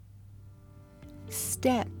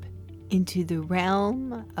Step into the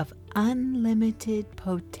realm of unlimited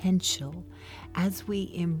potential as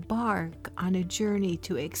we embark on a journey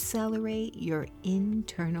to accelerate your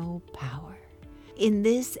internal power. In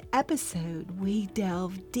this episode, we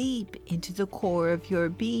delve deep into the core of your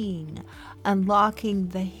being, unlocking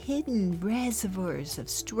the hidden reservoirs of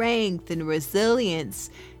strength and resilience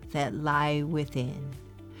that lie within.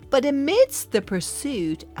 But amidst the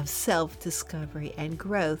pursuit of self-discovery and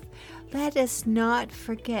growth, let us not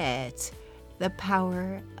forget the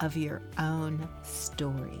power of your own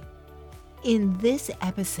story. In this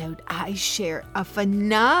episode, I share a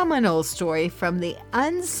phenomenal story from the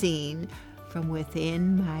unseen from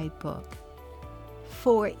within my book.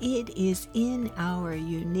 For it is in our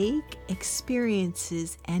unique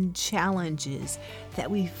experiences and challenges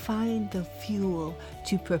that we find the fuel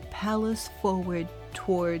to propel us forward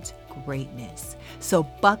towards greatness. So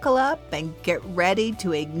buckle up and get ready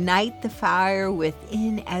to ignite the fire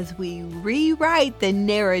within as we rewrite the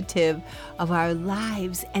narrative of our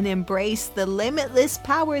lives and embrace the limitless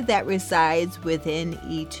power that resides within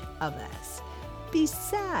each of us.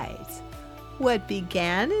 Besides, what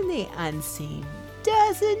began in the unseen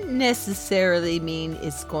doesn't necessarily mean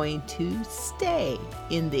it's going to stay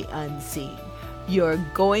in the unseen. You're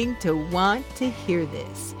going to want to hear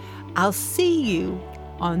this. I'll see you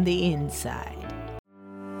on the inside.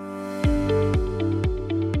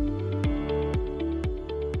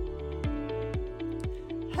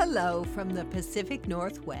 Hello from the Pacific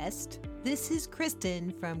Northwest. This is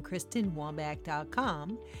Kristen from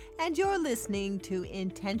KristenWambach.com, and you're listening to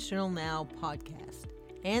Intentional Now podcast.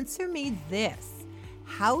 Answer me this.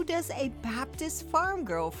 How does a Baptist farm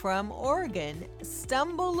girl from Oregon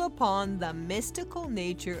stumble upon the mystical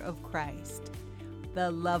nature of Christ,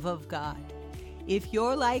 the love of God? If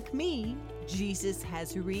you're like me, Jesus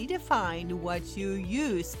has redefined what you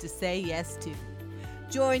used to say yes to.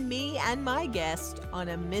 Join me and my guest on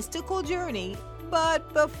a mystical journey.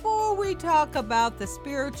 But before we talk about the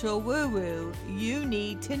spiritual woo-woo, you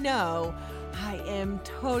need to know I am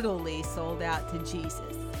totally sold out to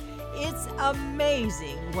Jesus. It's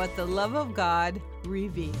amazing what the love of God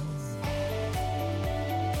reveals.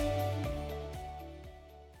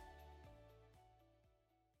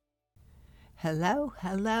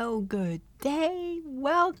 Hello, good day.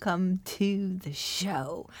 Welcome to the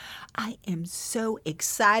show. I am so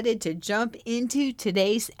excited to jump into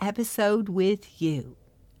today's episode with you.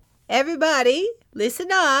 Everybody, listen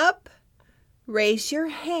up. Raise your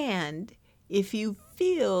hand if you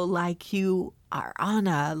feel like you are on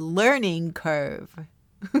a learning curve.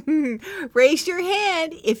 Raise your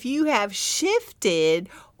hand if you have shifted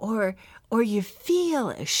or you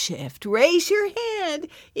feel a shift. Raise your hand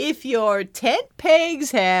if your tent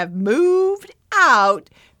pegs have moved out,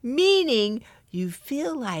 meaning you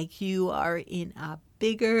feel like you are in a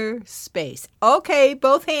bigger space. Okay,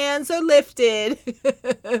 both hands are lifted.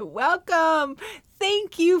 Welcome.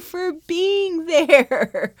 Thank you for being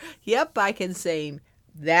there. Yep, I can say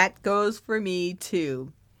that goes for me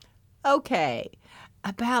too. Okay,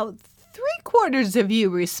 about 3/4 of you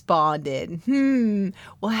responded.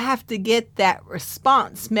 We'll have to get that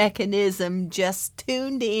response mechanism just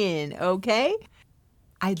tuned in, okay?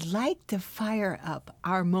 I'd like to fire up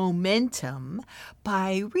our momentum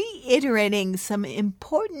by reiterating some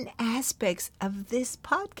important aspects of this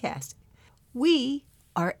podcast. We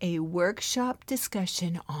are a workshop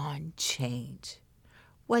discussion on change.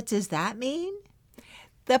 What does that mean?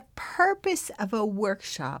 The purpose of a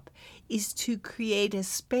workshop is to create a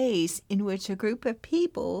space in which a group of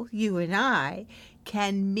people, you and I,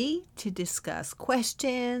 can meet to discuss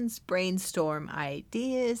questions, brainstorm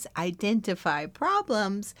ideas, identify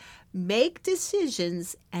problems, make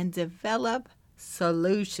decisions, and develop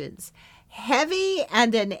solutions. Heavy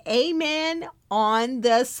and an amen on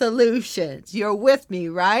the solutions. You're with me,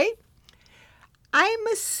 right? I'm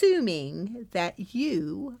assuming that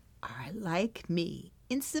you are like me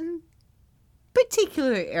in some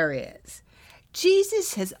particular areas.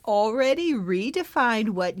 Jesus has already redefined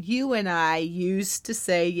what you and I used to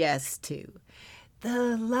say yes to.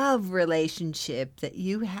 The love relationship that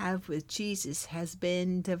you have with Jesus has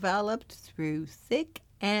been developed through thick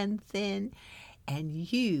and thin, and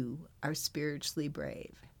you are spiritually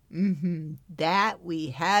brave. That we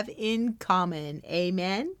have in common.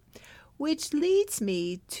 Amen. Which leads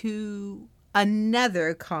me to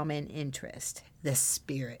another common interest, the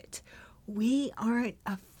spirit. We aren't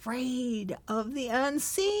afraid of the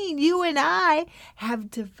unseen. You and I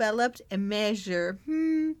have developed a measure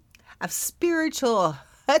of spiritual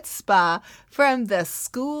chutzpah from the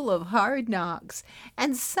school of hard knocks.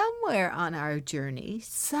 And somewhere on our journey,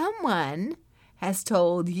 someone has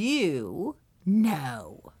told you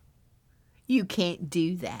no, you can't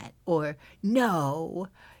do that. Or, no,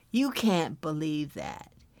 you can't believe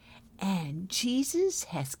that. And Jesus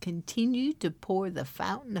has continued to pour the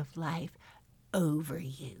fountain of life over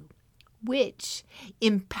you, which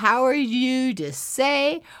empowers you to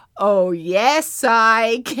say, oh, yes,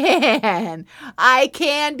 I can. I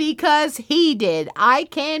can because he did. I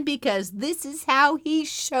can because this is how he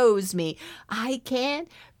shows me. I can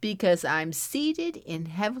because I'm seated in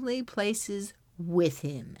heavenly places with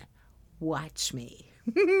him. Watch me.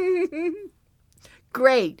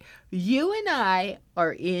 Great. You and I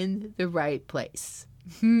are in the right place.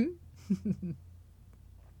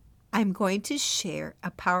 I'm going to share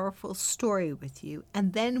a powerful story with you,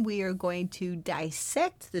 and then we are going to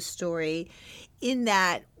dissect the story in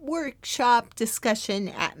that workshop discussion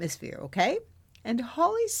atmosphere, okay? And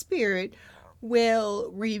Holy Spirit will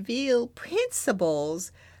reveal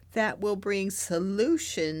principles that will bring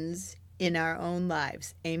solutions in our own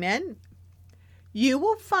lives. Amen? You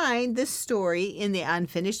will find the story in the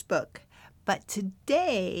unfinished book, but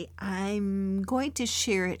today I'm going to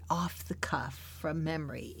share it off the cuff from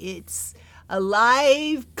memory. It's a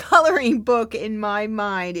live coloring book in my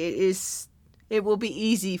mind. It will be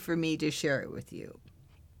easy for me to share it with you.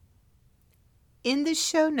 In the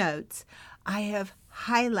show notes, I have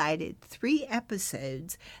highlighted 3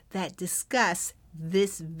 episodes that discuss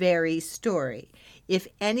this very story. If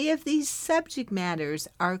any of these subject matters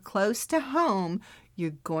are close to home,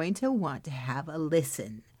 you're going to want to have a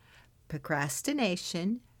listen.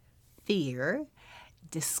 Procrastination, fear,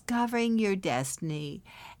 discovering your destiny,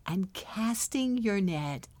 and casting your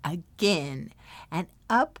net again. An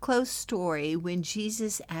up-close story when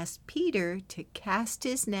Jesus asked Peter to cast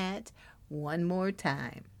his net one more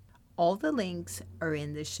time. All the links are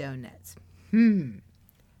in the show notes.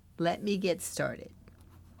 Let me get started.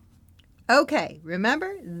 Okay,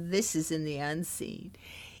 remember, this is in the unseen.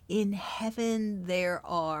 In heaven, there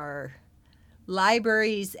are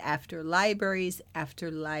libraries after libraries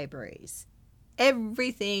after libraries.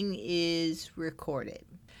 Everything is recorded.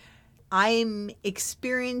 I'm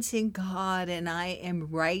experiencing God, and I am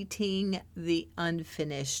writing the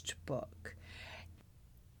unfinished book.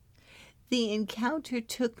 The encounter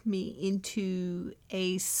took me into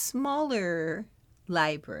a smaller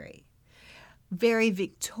library. Very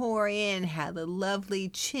Victorian, had a lovely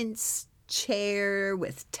chintz chair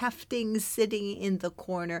with tuftings sitting in the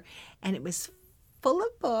corner, and it was full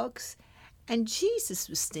of books, and Jesus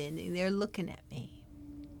was standing there looking at me.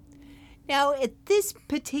 Now, at this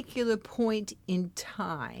particular point in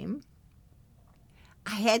time,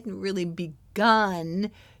 I hadn't really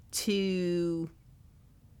begun to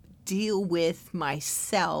deal with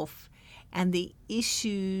myself and the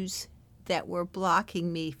issues that were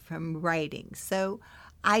blocking me from writing. So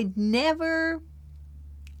I'd never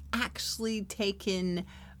actually taken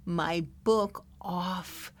my book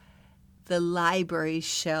off the library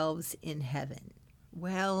shelves in heaven.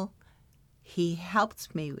 Well, he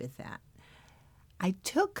helped me with that. I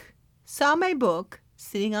saw my book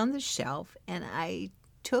sitting on the shelf, and I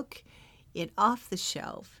took it off the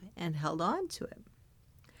shelf and held on to it.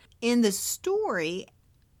 In the story,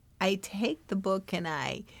 I take the book and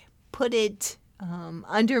I put it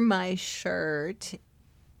under my shirt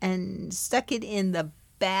and stuck it in the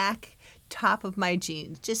back top of my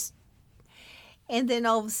jeans. And then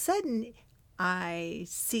all of a sudden, I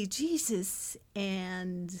see Jesus,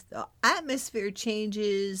 and the atmosphere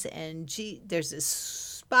changes, and there's a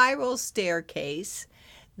spiral staircase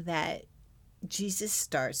that Jesus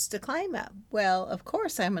starts to climb up. Well, of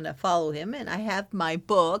course, I'm going to follow him, and I have my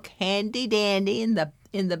book handy dandy in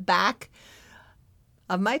the back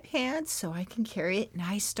of my pants so I can carry it, and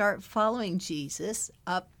I start following Jesus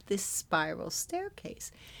up this spiral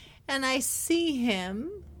staircase. And I see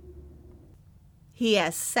him. He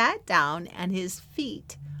has sat down, and his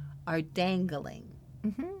feet are dangling.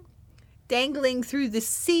 Dangling through the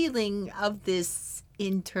ceiling of this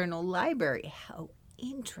internal library. How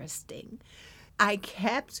interesting. I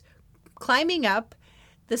kept climbing up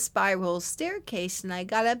the spiral staircase, and I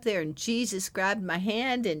got up there, and Jesus grabbed my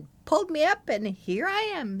hand and pulled me up, and here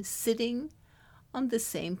I am sitting on the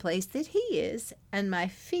same place that he is, and my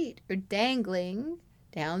feet are dangling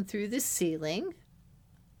down through the ceiling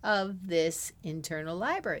of this internal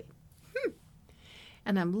library.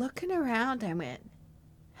 And I'm looking around. I went,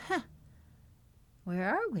 where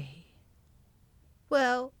are we?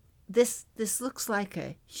 Well, this looks like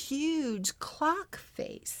a huge clock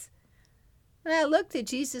face. And I looked at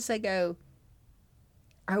Jesus. I go,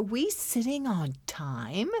 are we sitting on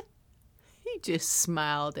time? He just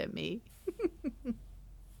smiled at me.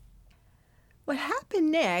 What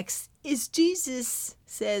happened next is Jesus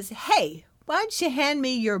says, hey, why don't you hand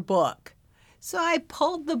me your book? So I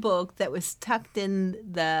pulled the book that was tucked in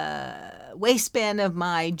the waistband of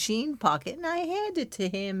my jean pocket, and I handed it to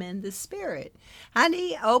him in the Spirit. And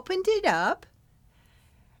he opened it up,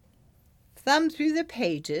 thumbed through the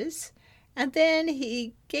pages, and then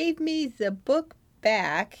he gave me the book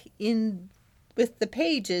back with the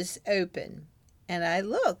pages open. And I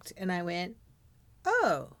looked and I went,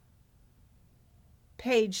 oh,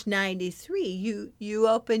 page 93. You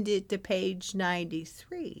opened it to page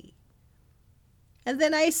 93. And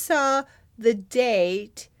then I saw the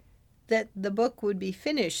date that the book would be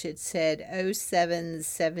finished. It said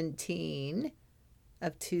 07/17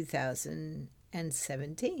 of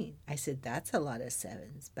 2017. I said, that's a lot of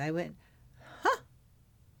sevens. But I went, huh.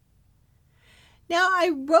 Now,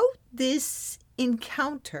 I wrote this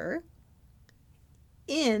encounter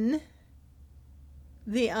in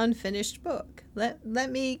the unfinished book.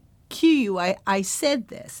 Let me cue you. I said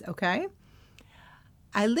this, okay?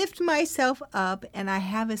 I lift myself up and I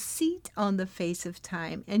have a seat on the face of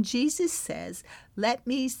time. And Jesus says, let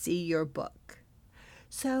me see your book.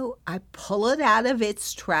 So I pull it out of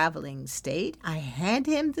its traveling state. I hand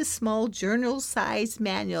him the small journal-sized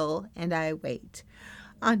manual and I wait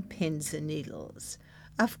on pins and needles.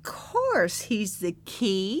 Of course, he's the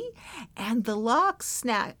key, and the lock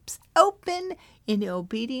snaps open in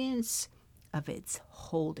obedience of its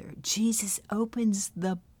holder. Jesus opens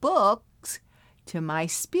the books to my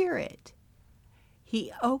spirit.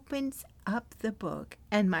 He opens up the book,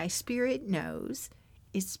 and my spirit knows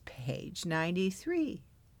it's page 93.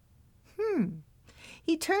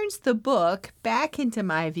 He turns the book back into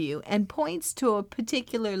my view and points to a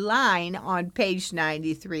particular line on page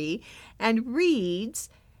 93 and reads,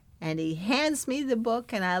 and he hands me the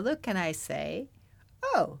book, and I look and I say,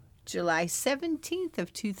 oh, July 17th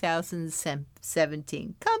of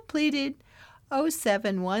 2017, completed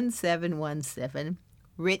 07/17/17,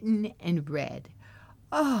 written and read.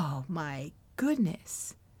 Oh, my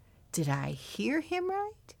goodness. Did I hear him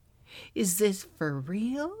right? Is this for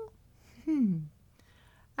real?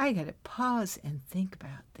 I got to pause and think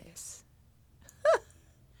about this.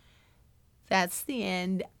 That's the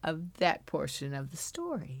end of that portion of the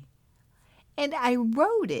story. And I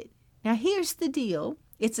wrote it. Now, here's the deal.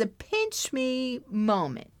 It's a pinch me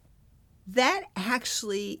moment. That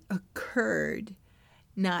actually occurred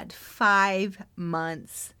not 5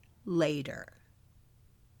 months later.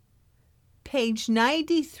 Page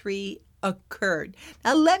 93 occurred.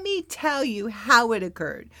 Now, let me tell you how it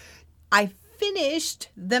occurred. I finished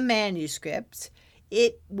the manuscript.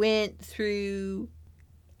 It went through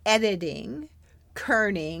editing,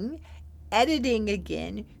 kerning, editing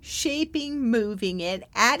again, shaping, moving it,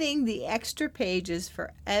 adding the extra pages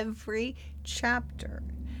for every chapter.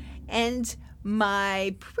 And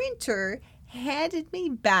my printer handed me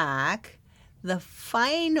back the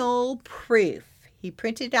final proof. He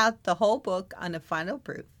printed out the whole book on a final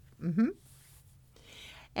proof.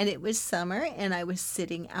 And it was summer, and I was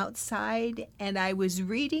sitting outside, and I was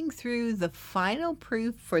reading through the final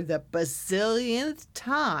proof for the bazillionth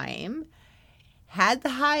time, had the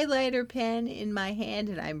highlighter pen in my hand,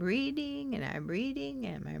 and I'm reading, and I'm reading,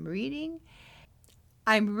 and I'm reading.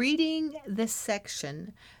 I'm reading the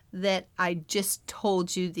section that I just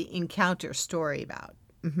told you the encounter story about.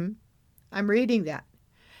 I'm reading that.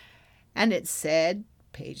 And it said,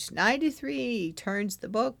 page 93, he turns the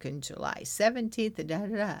book on July 17th,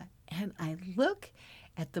 and I look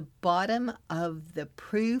at the bottom of the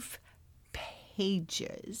proof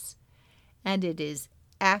pages, and it is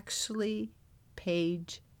actually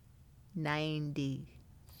page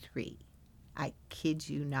 93. I kid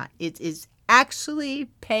you not. It is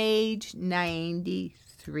actually page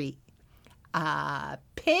 93.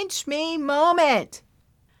 Pinch me moment.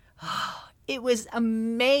 Oh, it was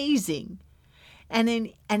amazing. And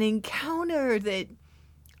an encounter that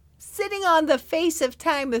sitting on the face of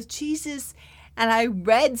time with Jesus, and I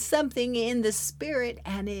read something in the Spirit,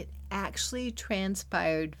 and it actually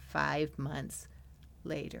transpired 5 months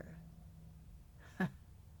later.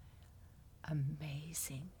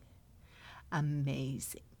 Amazing.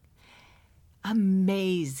 Amazing.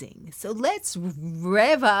 Amazing. So let's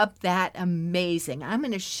rev up that amazing. I'm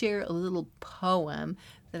going to share a little poem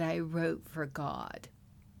that I wrote for God.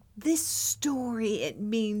 This story, it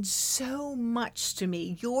means so much to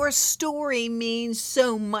me. Your story means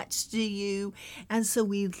so much to you. And so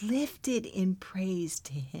we lift it in praise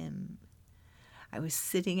to Him. I was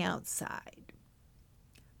sitting outside.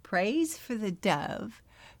 Praise for the dove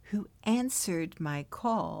who answered my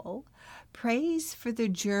call. Praise for the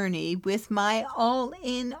journey with my all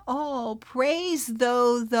in all. Praise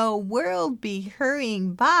though the world be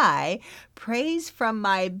hurrying by. Praise from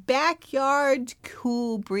my backyard,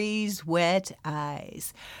 cool breeze, wet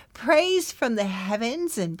eyes. Praise from the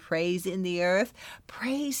heavens and praise in the earth.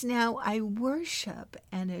 Praise now I worship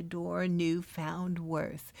and adore newfound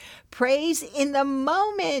worth. Praise in the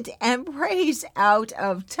moment and praise out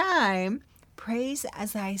of time. Praise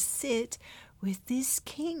as I sit with this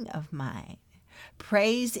King of mine.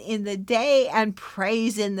 Praise in the day and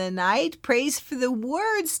praise in the night. Praise for the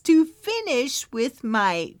words to finish with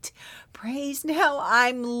might. Praise now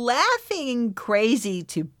I'm laughing crazy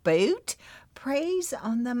to boot. Praise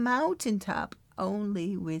on the mountaintop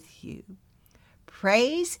only with you.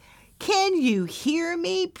 Praise, can you hear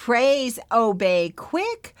me? Praise, obey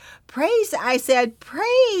quick. Praise, I said,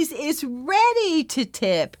 praise is ready to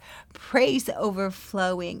tip. Praise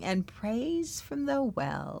overflowing and praise from the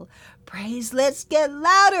well. Praise, let's get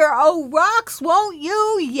louder. Oh, rocks, won't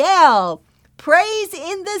you yell? Praise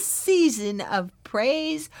in the season of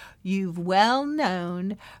praise you've well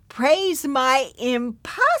known. Praise my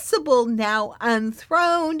impossible now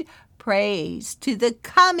unthroned. Praise to the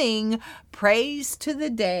coming, praise to the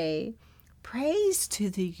day. Praise to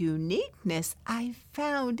the uniqueness I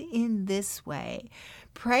found in this way.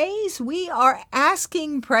 Praise we are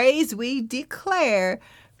asking, praise we declare.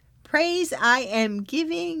 Praise I am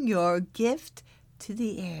giving your gift to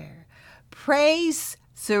the air. Praise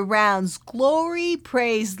surrounds glory,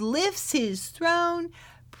 praise lifts his throne.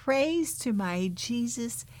 Praise to my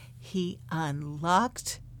Jesus, he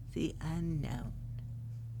unlocked the unknown.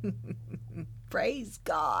 Praise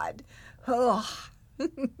God. Oh.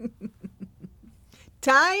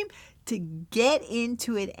 Time to get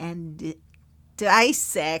into it and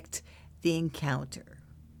dissect the encounter.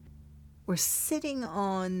 We're sitting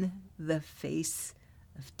on the face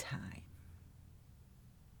of time.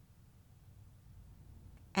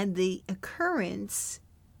 And the occurrence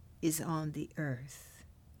is on the earth.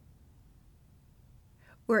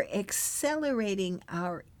 We're accelerating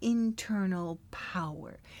our internal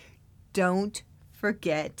power. Don't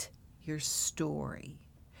forget your story.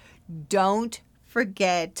 Don't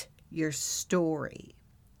forget your story.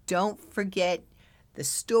 Don't forget the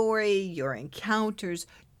story, your encounters.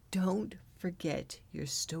 Don't forget your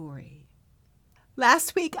story.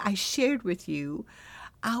 Last week, I shared with you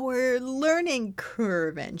our learning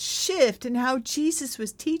curve and shift and how Jesus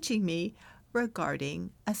was teaching me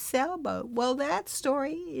regarding a sailboat. Well, that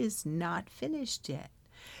story is not finished yet.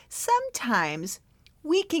 Sometimes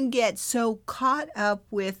we can get so caught up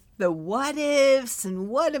with the what ifs and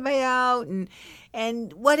what about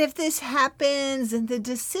and what if this happens and the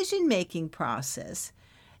decision-making process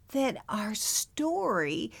that our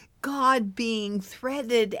story, God being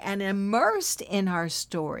threaded and immersed in our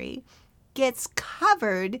story, gets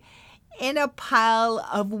covered in a pile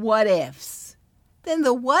of what ifs. Then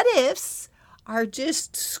the what ifs are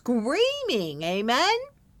just screaming, amen?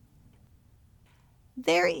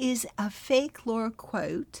 There is a fake lore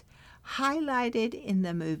quote highlighted in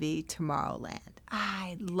the movie Tomorrowland.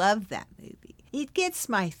 I love that movie. It gets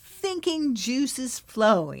my thinking juices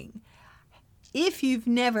flowing. If you've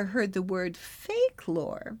never heard the word fake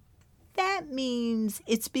lore, that means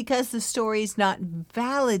it's because the story is not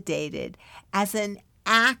validated as an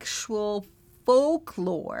actual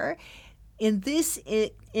folklore. In this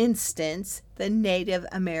instance, the Native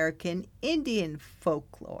American Indian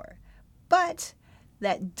folklore. But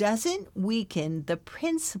that doesn't weaken the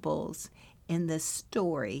principles in the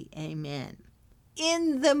story. Amen.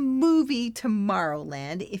 In the movie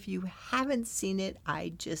Tomorrowland, if you haven't seen it,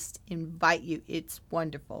 I just invite you. It's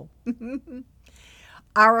wonderful.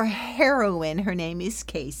 Our heroine, her name is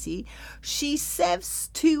Casey. She says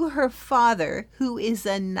to her father, who is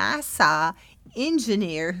a NASA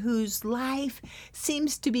engineer whose life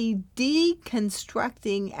seems to be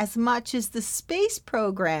deconstructing as much as the space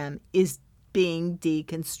program is being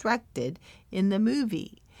deconstructed in the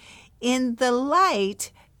movie, in the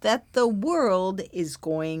light that the world is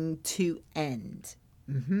going to end.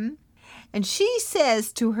 And she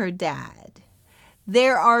says to her dad,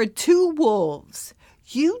 there are two wolves.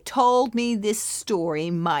 You told me this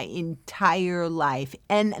story my entire life,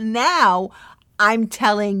 and now I'm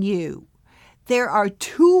telling you. There are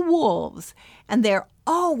two wolves, and they're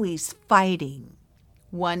always fighting.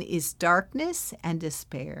 One is darkness and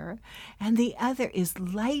despair, and the other is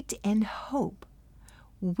light and hope.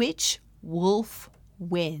 Which wolf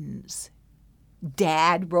wins?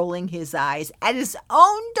 Dad rolling his eyes at his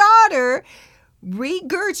own daughter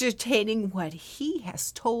regurgitating what he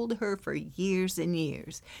has told her for years and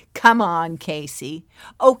years. Come on, Casey.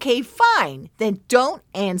 Okay, fine. Then don't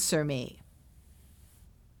answer me.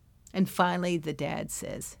 And finally, the dad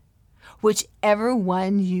says, whichever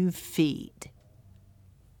one you feed.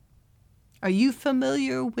 Are you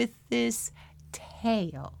familiar with this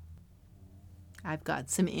tale? I've got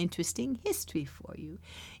some interesting history for you.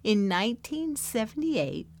 In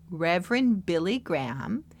 1978, Reverend Billy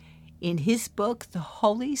Graham, in his book, The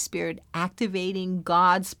Holy Spirit Activating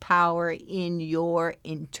God's Power in Your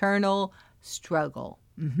Internal Struggle.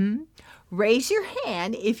 Raise your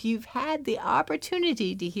hand if you've had the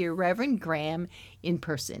opportunity to hear Reverend Graham in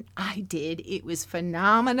person. I did. It was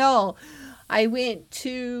phenomenal. I went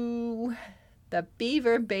to the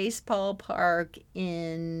Beaver Baseball Park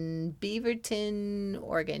in Beaverton,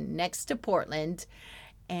 Oregon, next to Portland,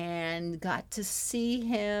 and got to see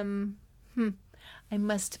him. I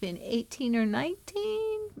must have been 18 or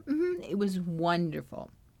 19. It was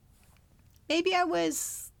wonderful. Maybe I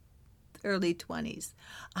was early 20s.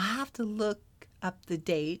 I have to look up the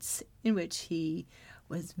dates in which he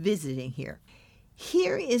was visiting here.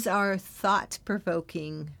 Here is our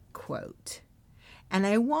thought-provoking quote. And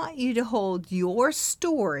I want you to hold your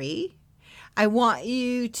story. I want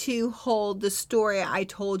you to hold the story I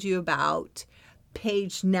told you about,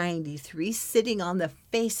 page 93, sitting on the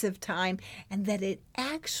face of time, and that it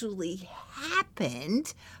actually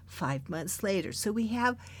happened 5 months later. So we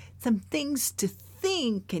have some things to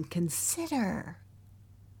think and consider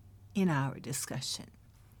in our discussion.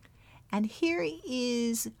 And here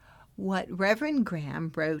is what Reverend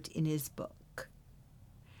Graham wrote in his book.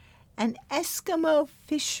 An Eskimo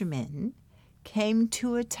fisherman came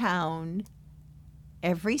to a town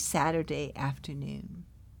every Saturday afternoon.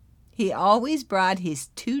 He always brought his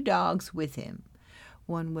 2 dogs with him.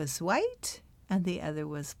 One was white and the other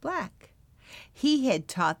was black. He had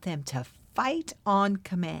taught them to fight on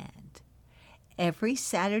command. Every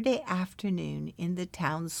Saturday afternoon in the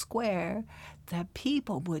town square, the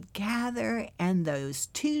people would gather and those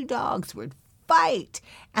 2 dogs would fight,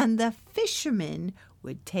 and the fishermen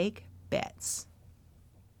would take bets.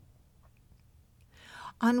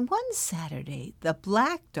 On one Saturday, the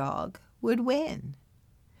black dog would win.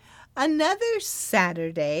 Another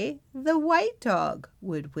Saturday, the white dog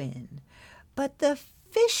would win. But the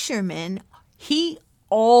fisherman, he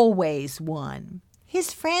always won.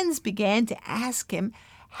 His friends began to ask him,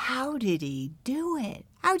 how did he do it?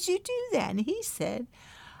 How'd you do that? And he said,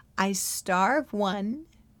 I starve one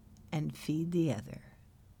and feed the other.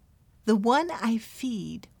 The one I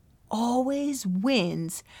feed always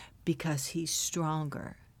wins because he's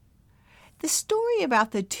stronger. The story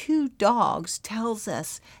about the 2 dogs tells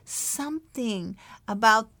us something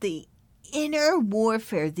about the inner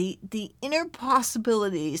warfare, the inner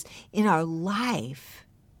possibilities in our life.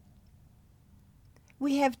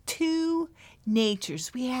 We have 2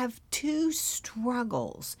 natures. We have 2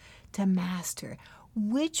 struggles to master.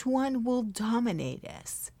 Which one will dominate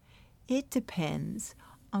us? It depends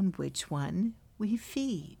on which one we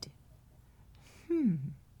feed.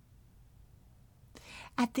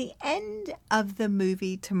 At the end of the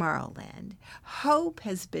movie Tomorrowland, hope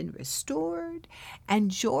has been restored,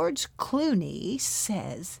 and George Clooney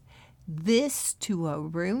says this to a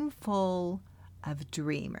room full of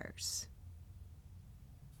dreamers.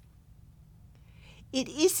 It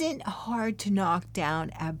isn't hard to knock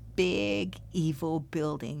down a big evil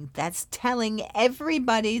building that's telling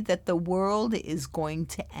everybody that the world is going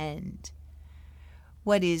to end.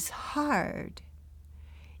 What is hard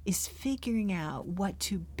is figuring out what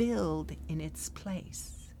to build in its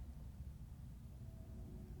place.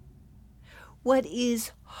 What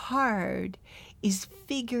is hard is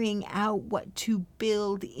figuring out what to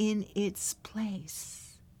build in its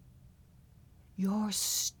place. Your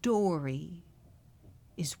story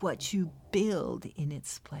is what you build in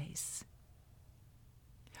its place.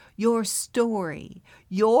 Your story,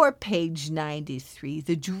 your page 93,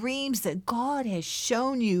 the dreams that God has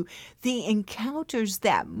shown you, the encounters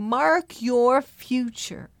that mark your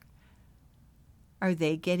future. Are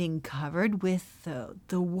they getting covered with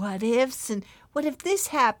the what ifs? And what if this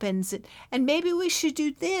happens? And maybe we should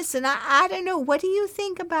do this. And I don't know. What do you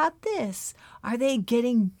think about this? Are they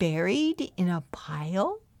getting buried in a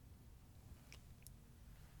pile?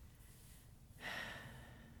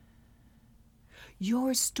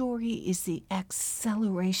 Your story is the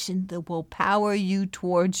acceleration that will power you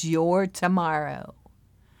towards your tomorrow.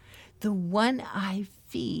 The one I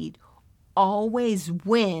feed always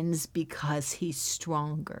wins because he's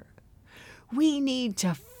stronger. We need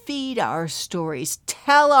to feed our stories,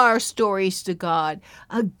 tell our stories to God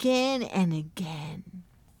again and again.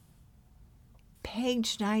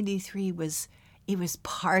 Page 93 was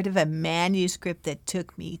part of a manuscript that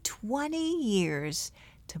took me 20 years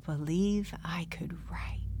to believe I could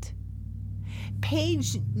write.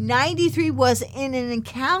 Page 93 was in an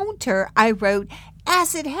encounter I wrote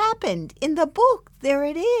as it happened in the book. There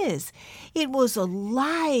it is. It was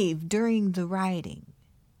alive during the writing.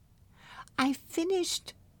 I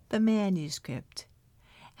finished the manuscript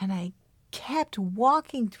and I kept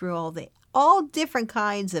walking through all different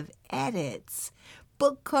kinds of edits,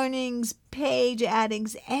 book cornings, page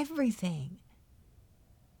addings, everything.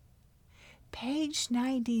 Page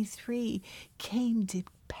 93 came to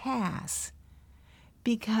pass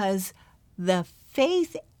because the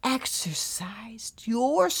faith exercised.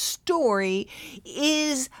 Your story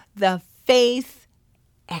is the faith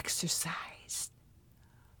exercise.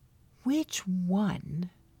 Which one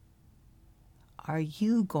are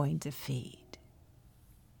you going to feed?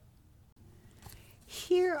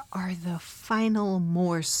 Here are the final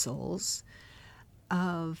morsels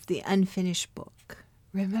of the unfinished book.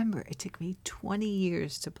 Remember, it took me 20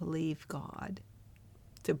 years to believe God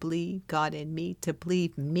in me, to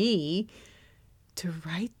believe me to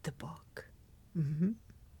write the book.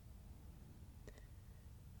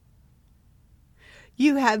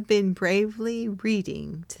 You have been bravely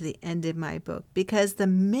reading to the end of my book because the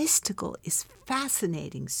mystical is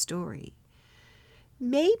fascinating story.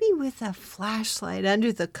 Maybe with a flashlight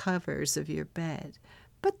under the covers of your bed,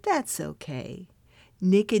 but that's okay.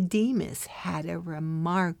 Nicodemus had a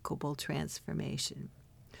remarkable transformation.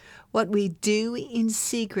 What we do in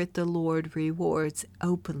secret, the Lord rewards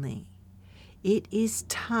openly. It is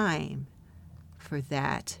time for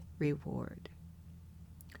that reward.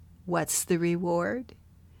 What's the reward?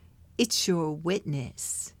 It's your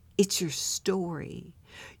witness. It's your story.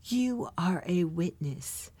 You are a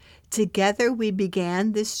witness. Together we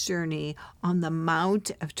began this journey on the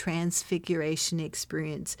Mount of Transfiguration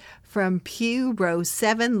experience from pew row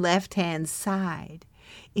 7 left-hand side.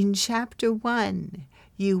 In chapter 1,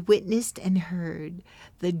 you witnessed and heard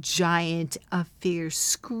the giant of fear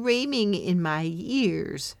screaming in my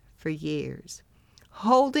ears for years,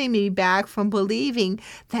 holding me back from believing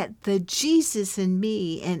that the Jesus in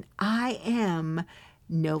me and I am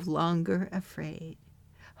no longer afraid.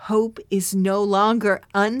 Hope is no longer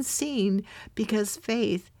unseen because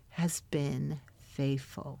faith has been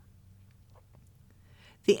faithful.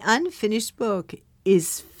 The unfinished book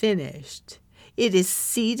is finished. It is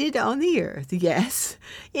seated on the earth. Yes,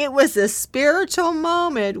 it was a spiritual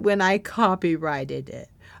moment when I copyrighted it.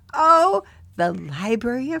 Oh, the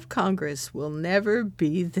Library of Congress will never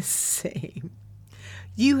be the same.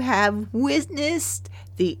 You have witnessed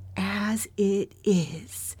the as it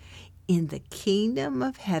is in the kingdom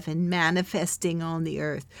of heaven manifesting on the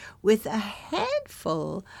earth with a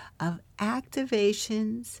handful of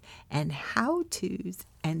activations and how-tos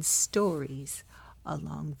and stories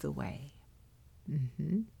along the way.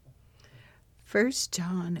 1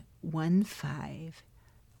 John 1:5,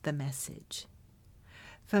 the message.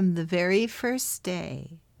 From the very first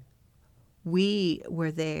day, we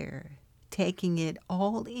were there, taking it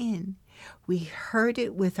all in. We heard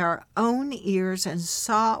it with our own ears and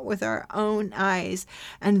saw it with our own eyes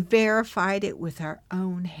and verified it with our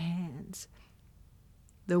own hands.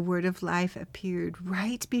 The word of life appeared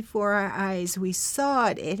right before our eyes. We saw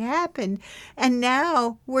it. It happened. And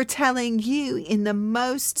now we're telling you in the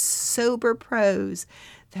most sober prose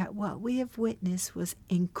that what we have witnessed was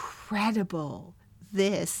incredible.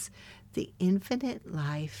 This, the infinite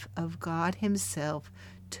life of God Himself,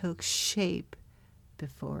 took shape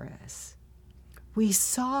before us. We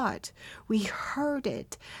saw it, we heard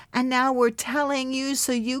it, and now we're telling you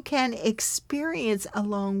so you can experience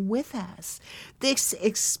along with us this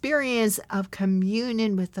experience of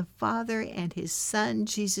communion with the Father and His Son,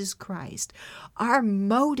 Jesus Christ. Our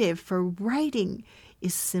motive for writing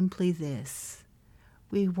is simply this.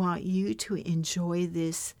 We want you to enjoy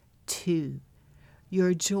this too.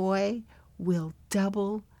 Your joy will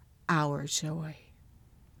double our joy.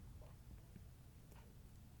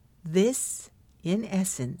 This, in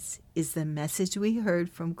essence, is the message we heard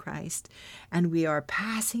from Christ, and we are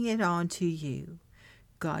passing it on to you.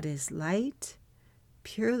 God is light,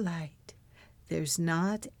 pure light. There's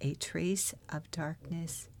not a trace of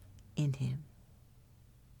darkness in Him.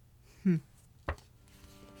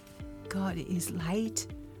 God is light,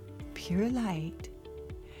 pure light.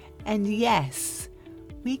 And yes,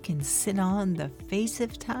 we can sit on the face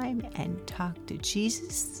of time and talk to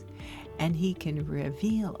Jesus, and He can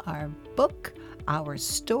reveal our book, our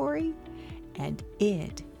story, and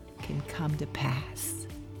it can come to pass.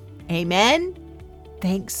 Amen.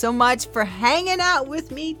 Thanks so much for hanging out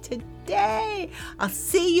with me today. Yay! I'll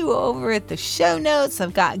see you over at the show notes.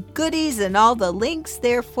 I've got goodies and all the links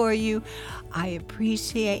there for you. I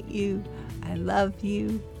appreciate you. I love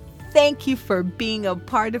you. Thank you for being a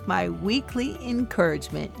part of my weekly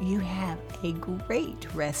encouragement. You have a great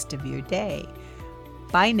rest of your day.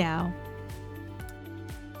 Bye now.